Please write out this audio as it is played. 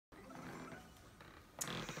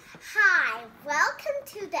Hi, welcome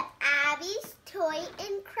to the Abby's Toy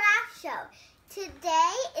and Craft Show.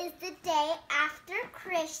 Today is the day after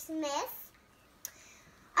Christmas.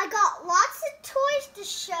 I got lots of toys to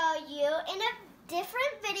show you in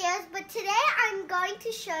different videos, but today I'm going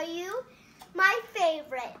to show you my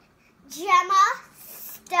favorite, Gemma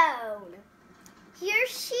Stone. Here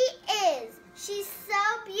she is. She's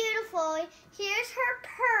so beautiful. Here's her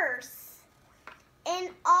purse.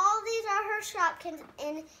 And all these are her Shopkins.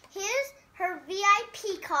 And here's her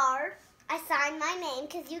VIP card. I signed my name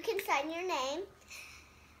because you can sign your name.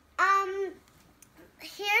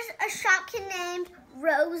 Here's a Shopkin named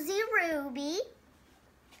Rosie Ruby.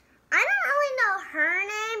 I don't really know her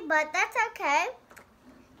name, but that's okay.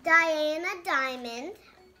 Diana Diamond.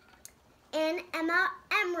 And Emma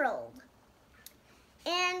Emerald.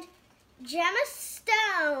 And Gemma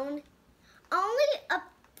Stone. Only a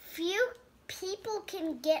few people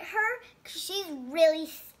can get her because she's really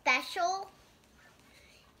special.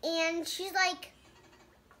 And she's like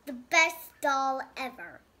the best doll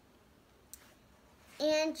ever.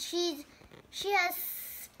 And she has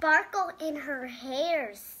sparkle in her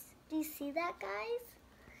hairs. Do you see that, guys?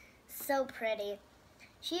 So pretty.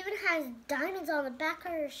 She even has diamonds on the back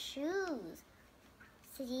of her shoes.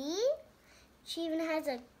 See? She even has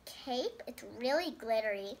a cape. It's really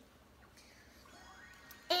glittery.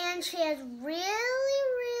 And she has really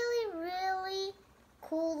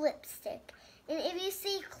cool lipstick. And if you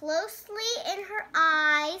see closely in her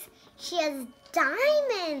eyes, she has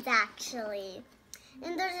diamonds actually.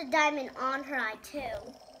 And there's a diamond on her eye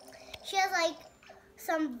too. She has like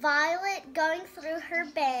some violet going through her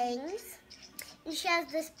bangs. And she has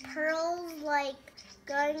this pearls like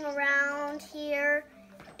going around here.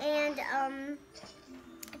 And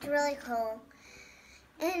it's really cool.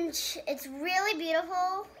 And it's really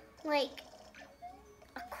beautiful, like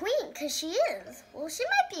a queen, because she is. Well, she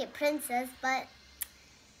might be a princess, but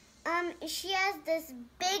she has this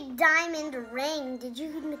big diamond ring. Did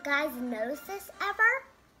you guys notice this ever?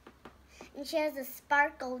 And she has a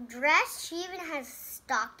sparkle dress. She even has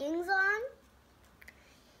stockings on.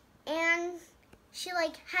 And she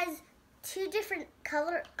like has two different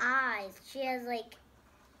color eyes. She has like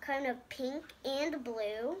kind of pink and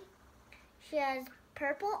blue. She has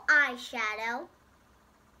purple eyeshadow,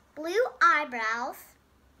 blue eyebrows,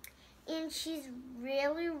 and she's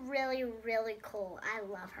really cool. I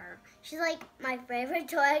love her. She's like my favorite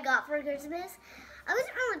toy I got for Christmas. I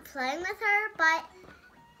wasn't really playing with her, but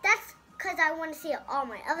that's because I want to see all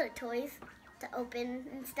my other toys to open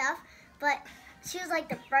and stuff. But she was like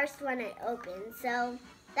the first one I opened, so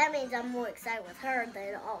that means I'm more excited with her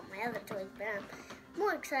than all my other toys. But I'm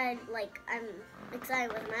more excited, I'm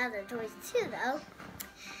excited with my other toys too, though.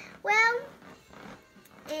 Well,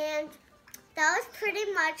 and that was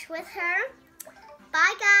pretty much with her.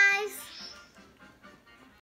 Bye, guys.